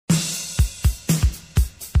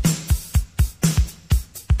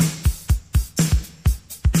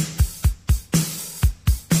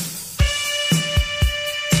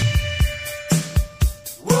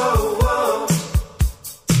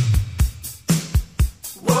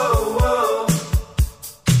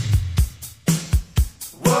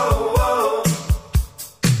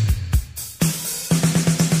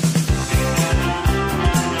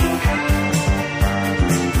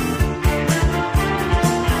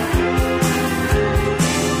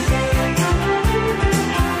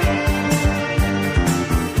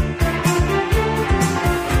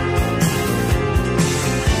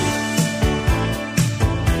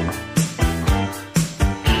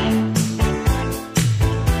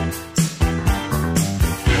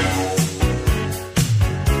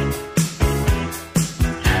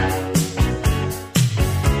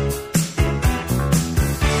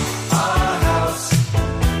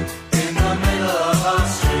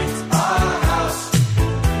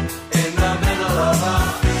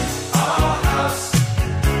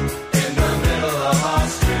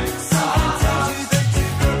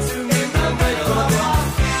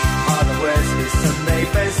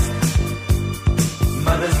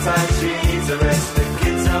tired, she needs a rest. The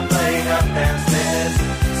kids are playing up downstairs.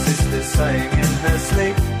 Sister's saying in her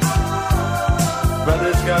sleep,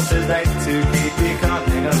 brother's got a date to keep, he can't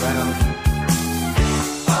hang around.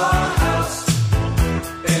 Our house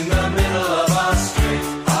in the middle of our street.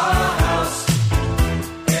 Our house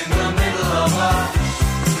in the middle of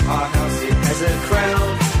our house, it has a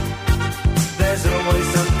crowd. There's always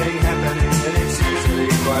something happening and it's usually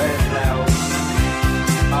quite loud.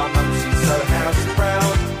 Our mum, she's so house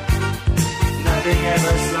proud. Nothing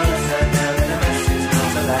ever slows her down, the mess is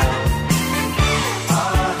not allowed.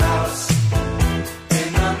 Our house in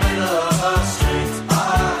the middle of our street.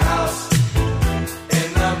 Our house in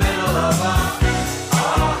the middle of our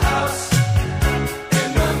house in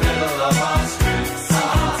the middle of our street.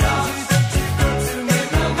 Our house in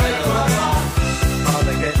the middle of our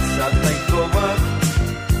father gets up late for work.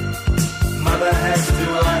 Mother has to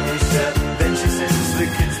iron his shirt. Then she sends the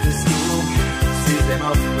kids to school, sees them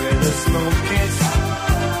off with a small kiss.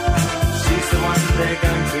 She's the one they're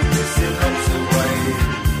going to miss in lots of ways.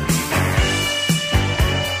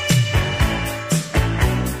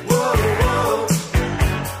 Whoa, whoa.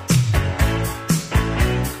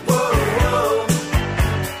 Whoa, whoa.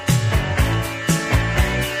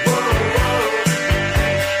 Whoa, whoa.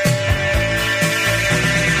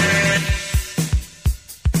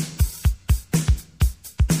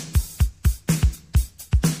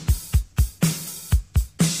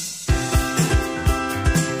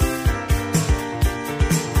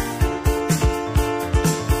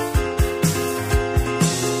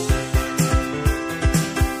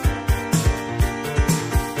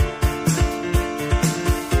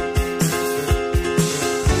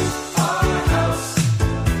 Our house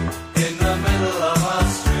in the middle of our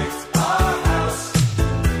street. Our house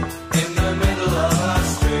in the middle of our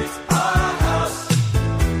street. Our house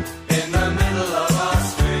in the middle of our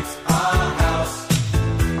street. Our house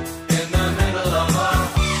in the middle of our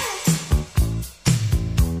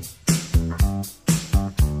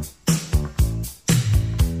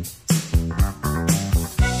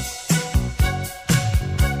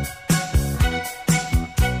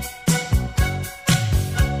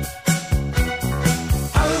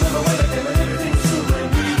I remember when I came and everything was cool and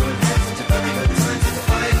we would have such a very good time, such a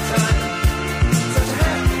fine time, such a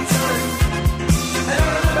happy time. And I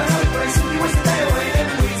remember how we played simply waste the day away and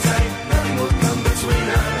we'd say nothing would come between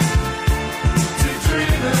us two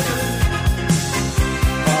dreamers.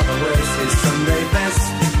 Father wears his Sunday best.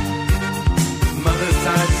 Mother's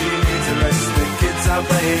tired, she needs a rest. The kids are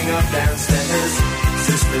playing up downstairs.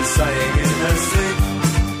 Sister's saying in her sleep,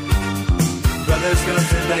 brother's got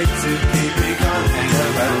a date to keep, he can't hang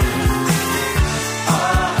around.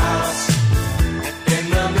 Our house in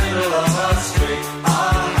the middle of our street.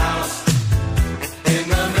 Our house in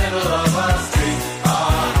the middle of our street.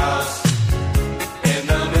 Our house in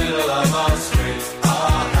the middle of our street.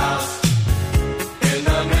 Our house in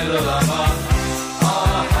the middle of our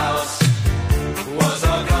house was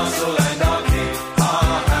our castle and our keep.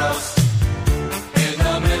 Our house in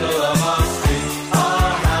the middle of our street.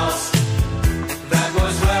 Our house, that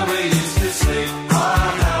was where we used to sleep. Our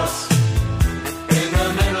house in the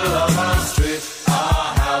middle of our street. Our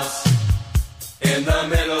house in the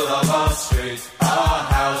middle of our street. Our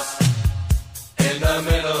house in the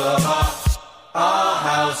middle of our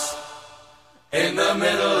house in the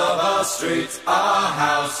middle of our street. Our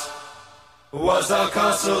house was our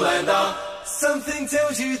castle and our. Something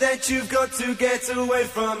tells you that you've got to get away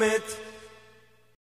from it.